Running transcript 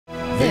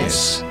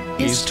This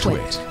is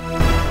TWiT.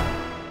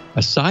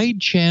 A side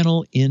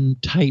channel in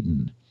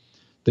Titan.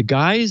 The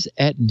guys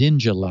at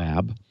Ninja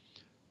Lab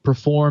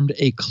performed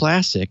a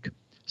classic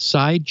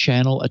side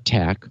channel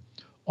attack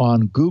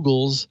on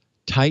Google's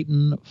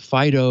Titan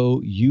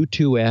FIDO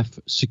U2F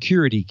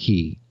security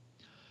key.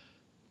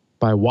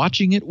 By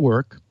watching it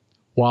work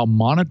while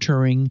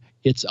monitoring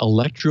its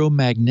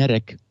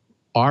electromagnetic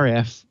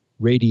RF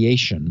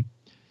radiation,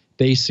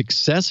 they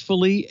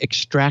successfully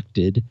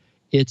extracted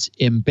its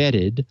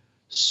embedded,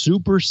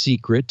 super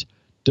secret,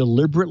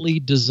 deliberately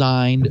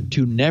designed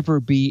to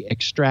never be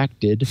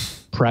extracted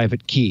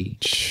private key.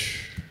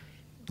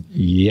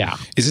 Yeah.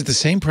 Is it the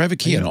same private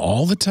key in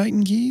all the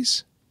Titan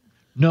keys?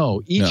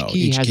 No, each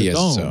key has its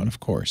own.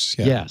 Of course.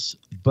 Yeah. Yes,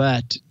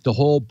 but the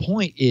whole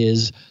point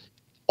is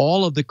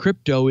all of the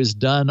crypto is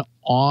done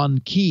on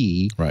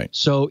key, right?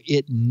 So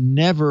it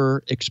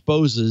never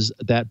exposes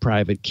that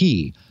private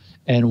key.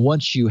 And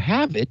once you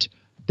have it,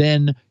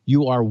 then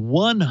you are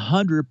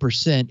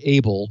 100%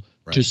 able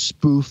to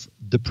spoof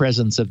the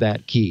presence of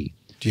that key.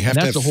 Do you have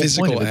to have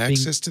physical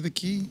access to the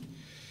key?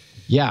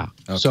 Yeah.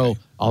 Okay. So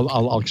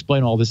I'll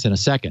explain all this in a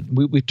second.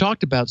 We've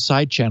talked about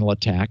side channel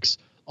attacks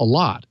a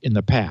lot in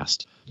the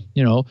past.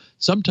 You know,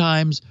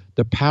 sometimes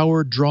the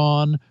power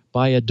drawn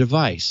by a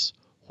device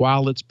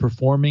while it's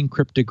performing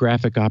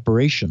cryptographic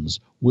operations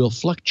will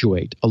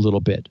fluctuate a little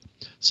bit.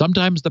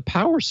 Sometimes the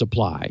power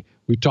supply,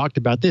 we talked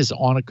about this,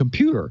 on a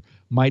computer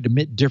might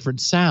emit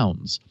different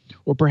sounds,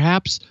 or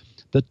perhaps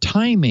the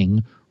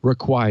timing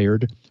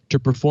required to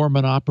perform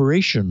an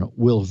operation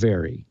will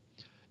vary.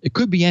 It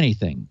could be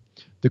anything.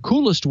 The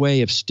coolest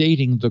way of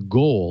stating the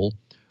goal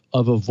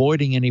of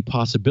avoiding any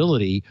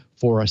possibility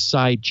for a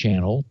side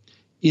channel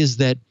is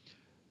that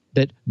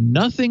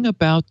nothing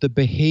about the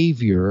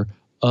behavior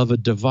of a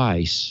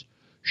device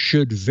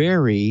should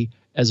vary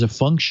as a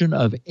function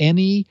of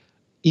any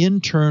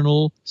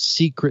internal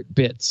secret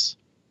bits.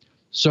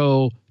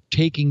 So,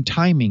 taking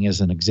timing as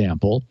an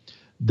example,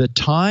 the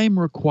time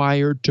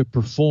required to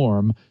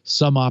perform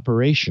some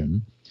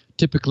operation,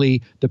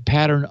 typically the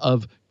pattern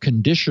of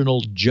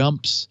conditional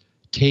jumps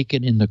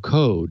taken in the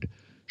code,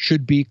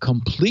 should be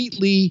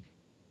completely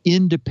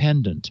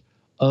independent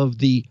of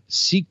the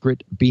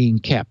secret being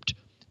kept.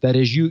 That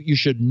is, you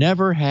should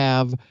never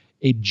have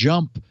a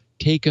jump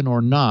taken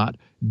or not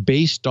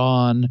based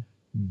on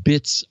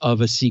bits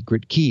of a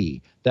secret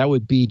key. That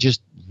would be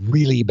just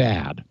really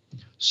bad.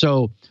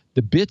 So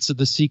the bits of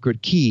the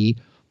secret key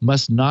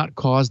must not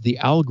cause the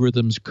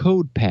algorithm's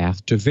code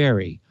path to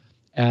vary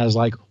as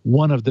like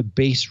one of the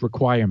base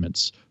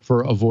requirements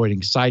for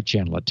avoiding side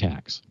channel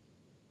attacks.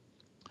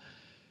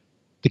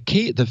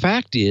 The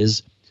fact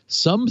is,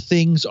 some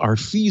things are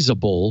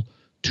feasible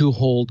to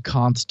hold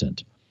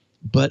constant,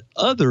 but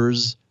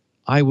others,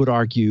 I would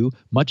argue,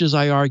 much as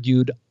I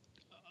argued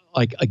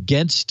like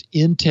against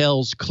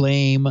Intel's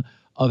claim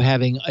of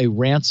having a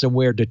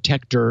ransomware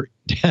detector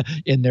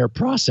in their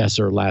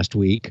processor last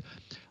week,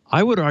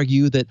 I would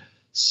argue that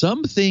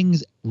some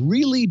things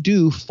really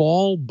do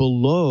fall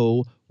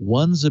below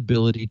one's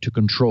ability to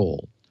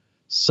control,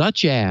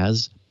 such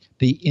as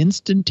the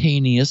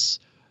instantaneous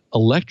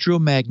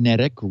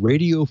electromagnetic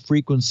radio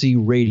frequency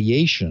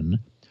radiation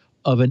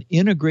of an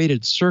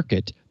integrated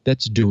circuit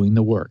that's doing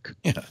the work.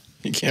 Yeah,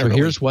 you can't. So really,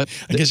 here's what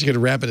I guess you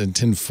could wrap it in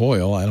tin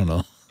foil. I don't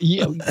know.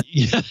 Yeah.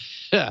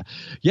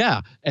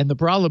 And the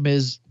problem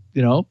is,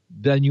 you know,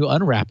 then you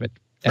unwrap it.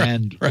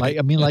 And like,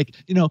 I mean, like,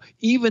 you know,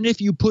 even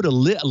if you put a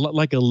lid,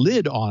 like a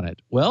lid on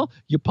it, well,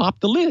 you pop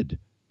the lid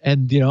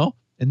and, you know,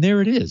 and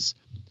there it is.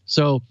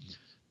 So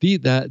the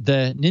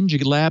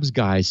Ninja Labs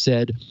guy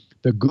said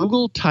the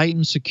Google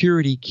Titan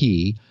security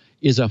key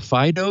is a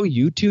FIDO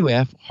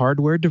U2F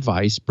hardware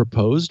device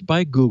proposed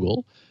by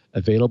Google,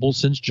 available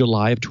since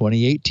July of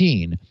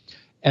 2018,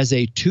 as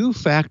a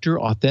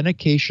two-factor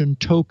authentication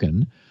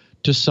token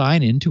to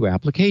sign into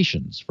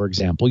applications, for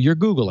example, your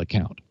Google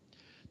account.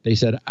 They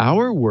said,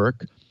 our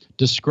work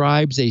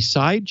describes a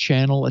side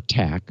channel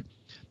attack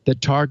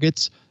that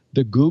targets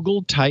the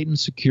Google Titan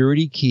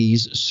security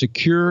key's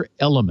secure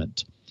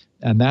element,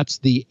 and that's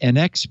the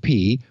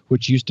NXP,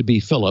 which used to be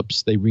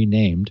Philips, they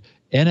renamed,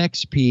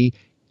 NXP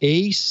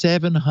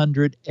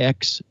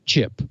A700X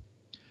chip,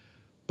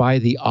 by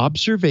the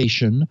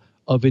observation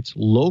of its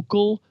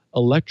local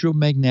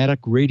electromagnetic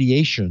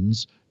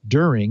radiations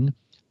during,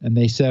 and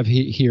they have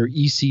here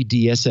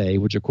ECDSA,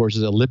 which of course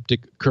is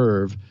elliptic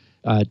curve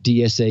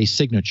DSA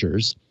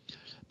signatures,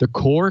 the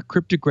core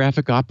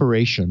cryptographic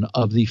operation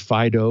of the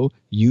FIDO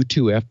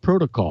U2F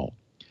protocol.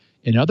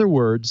 In other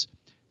words,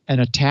 an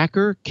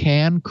attacker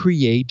can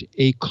create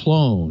a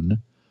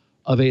clone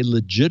of a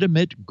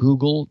legitimate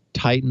Google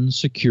Titan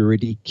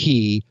security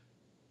key,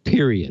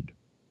 period.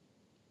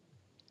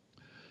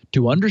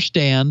 To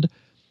understand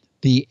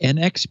the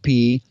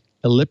NXP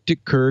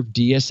elliptic curve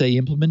DSA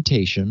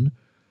implementation,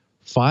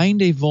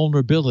 find a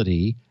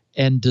vulnerability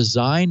and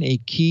design a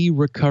key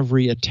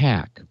recovery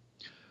attack.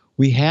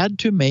 We had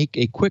to make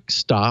a quick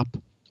stop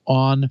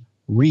on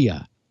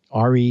RHEA,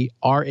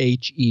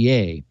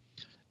 R-E-R-H-E-A.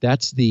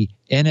 That's the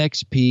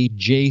NXP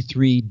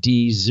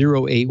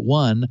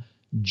J3D081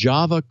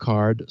 Java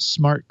Card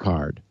smart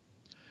card.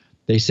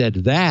 They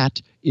said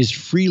that is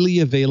freely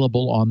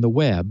available on the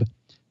web.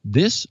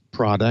 This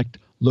product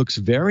looks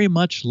very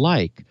much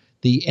like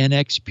the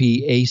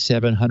NXP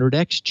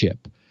A700X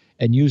chip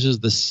and uses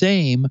the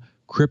same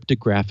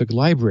cryptographic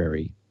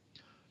library.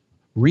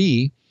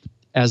 RE,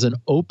 as an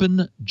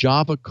open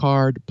Java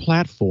Card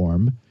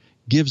platform,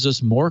 gives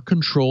us more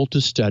control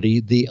to study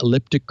the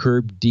elliptic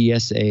curve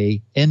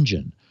DSA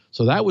engine.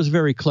 So that was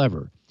very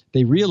clever.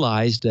 They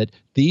realized that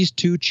these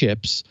two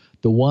chips,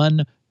 the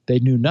one they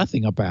knew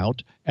nothing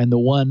about and the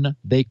one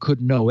they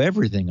could know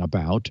everything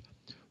about,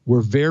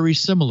 were very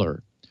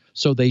similar.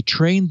 So they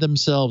trained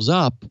themselves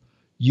up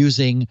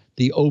using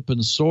the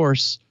open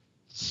source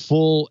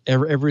full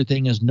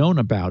everything is known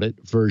about it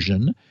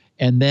version,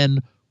 and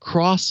then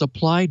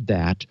cross-applied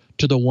that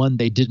to the one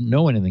they didn't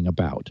know anything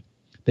about.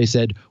 They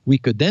said we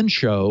could then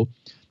show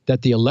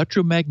that the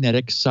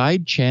electromagnetic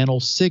side channel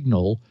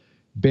signal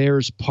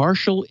bears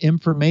partial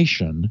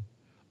information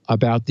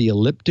about the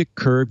elliptic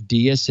curve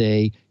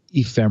DSA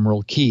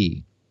ephemeral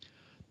key.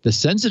 The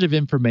sensitive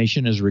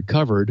information is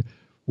recovered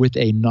with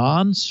a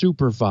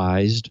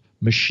non-supervised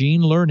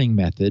machine learning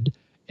method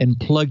and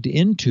plugged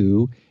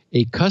into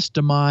a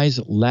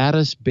customized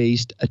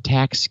lattice-based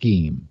attack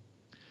scheme.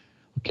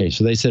 Okay,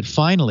 so they said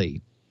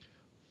finally,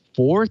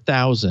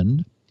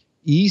 4,000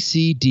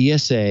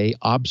 ECDSA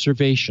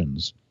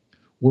observations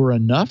were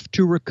enough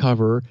to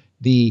recover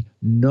the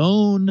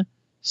known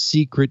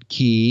secret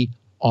key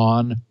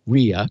on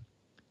RIA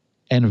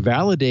and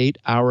validate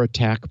our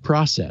attack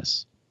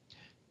process.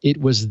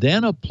 It was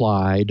then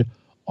applied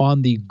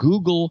on the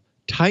Google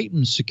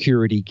Titan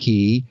security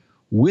key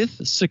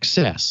with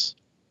success,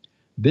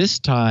 this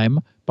time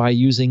by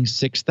using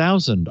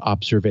 6,000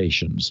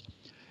 observations,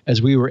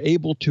 as we were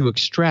able to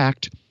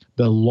extract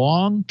the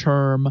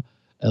long-term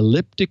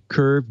elliptic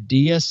curve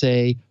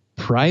DSA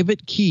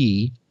private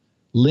key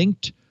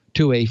linked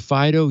to a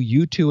FIDO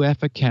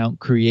U2F account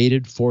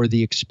created for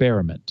the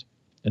experiment.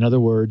 In other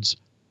words,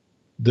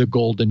 the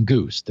golden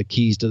goose, the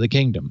keys to the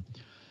kingdom.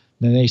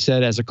 Then they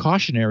said, as a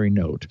cautionary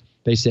note,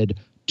 they said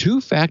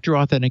two-factor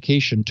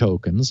authentication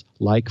tokens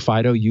like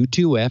FIDO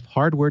U2F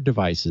hardware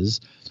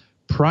devices'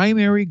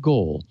 primary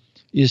goal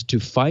is to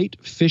fight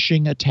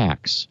phishing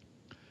attacks.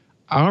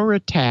 Our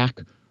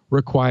attack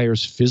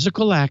requires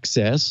physical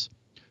access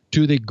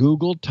to the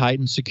Google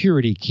Titan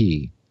security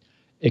key,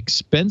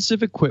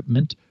 expensive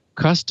equipment,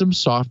 custom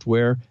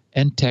software,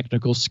 and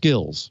technical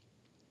skills.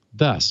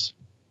 Thus,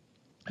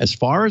 as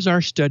far as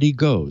our study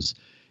goes,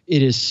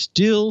 it is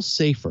still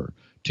safer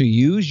to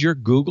use your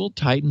Google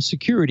Titan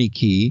security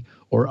key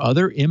or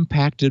other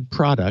impacted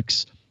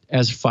products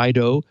as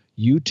FIDO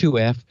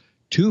U2F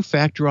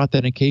two-factor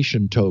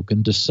authentication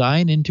token to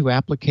sign into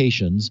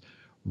applications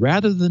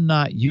rather than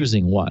not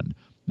using one.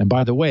 And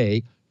by the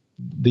way,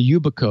 the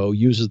Yubico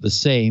uses the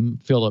same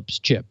Philips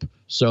chip,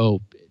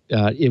 so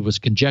it was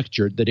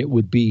conjectured that it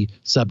would be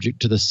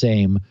subject to the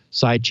same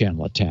side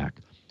channel attack.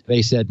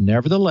 They said,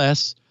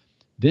 nevertheless,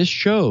 this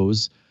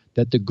shows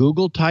that the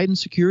Google Titan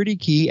security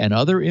key and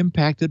other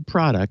impacted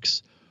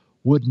products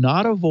would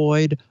not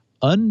avoid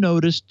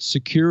unnoticed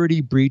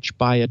security breach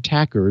by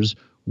attackers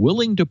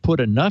willing to put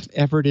enough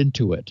effort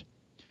into it.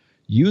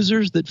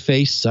 Users that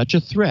face such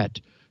a threat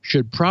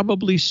should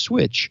probably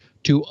switch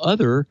to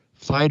other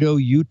FIDO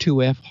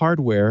U2F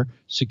hardware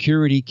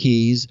security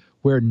keys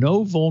where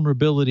no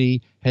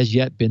vulnerability has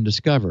yet been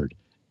discovered.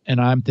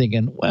 And I'm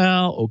thinking,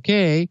 well,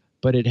 okay,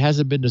 but it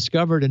hasn't been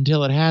discovered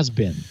until it has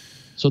been.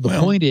 So the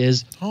point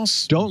is,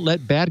 don't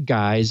let bad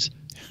guys,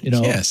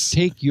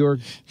 take your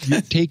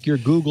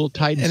Google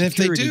Titan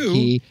security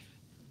key.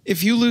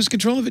 If you lose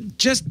control of it,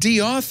 just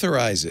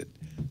deauthorize it,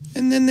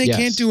 and then they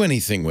can't do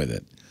anything with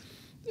it.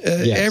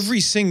 Every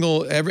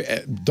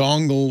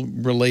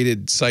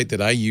dongle-related site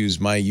that I use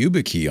my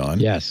YubiKey on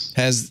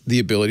has the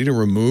ability to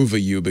remove a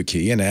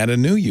YubiKey and add a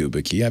new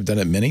YubiKey. I've done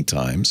it many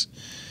times.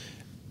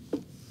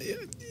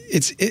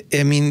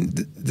 I mean,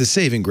 the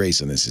saving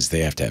grace on this is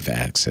they have to have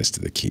access to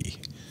the key.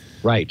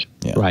 Right,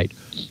 right.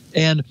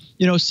 And,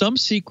 some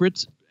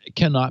secrets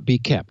cannot be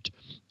kept.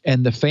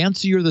 And the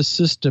fancier the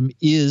system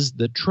is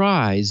that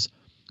tries,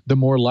 the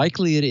more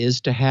likely it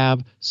is to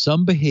have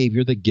some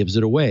behavior that gives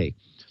it away.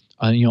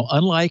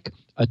 Unlike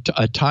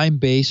a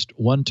time-based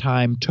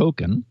one-time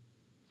token,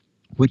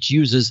 which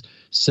uses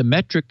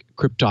symmetric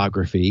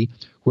cryptography,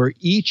 where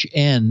each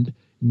end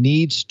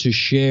needs to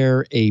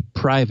share a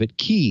private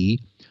key,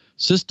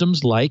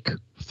 systems like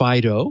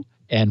FIDO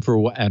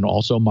and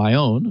also my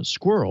own,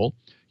 Squirrel,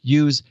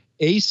 use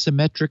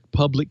asymmetric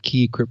public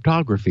key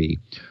cryptography,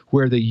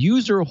 where the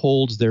user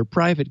holds their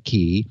private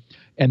key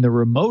and the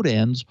remote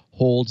ends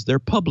holds their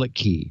public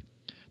key.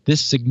 This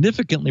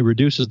significantly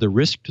reduces the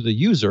risk to the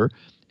user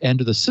and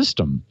to the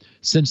system,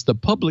 since the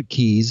public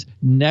keys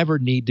never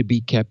need to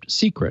be kept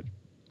secret.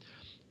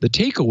 The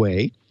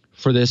takeaway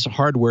for this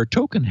hardware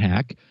token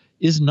hack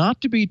is not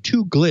to be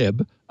too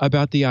glib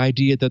about the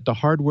idea that the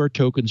hardware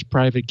token's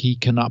private key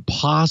cannot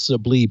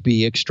possibly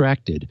be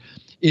extracted.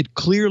 It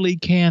clearly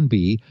can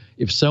be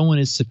if someone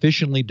is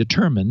sufficiently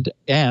determined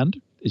and,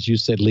 as you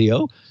said,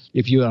 Leo,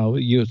 if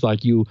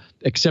you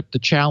accept the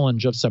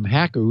challenge of some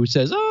hacker who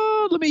says,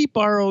 "Oh, let me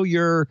borrow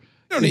your."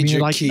 Don't need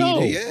your key, no.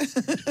 do you?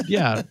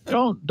 Yeah,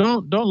 don't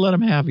let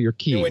him have your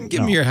key. You wouldn't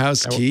give him your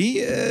house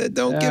key.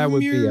 Don't give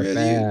him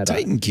your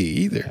Titan key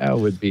either. That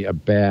would be a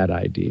bad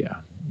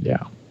idea.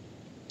 Yeah.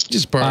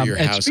 Just borrow your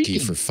house key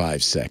for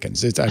 5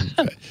 seconds.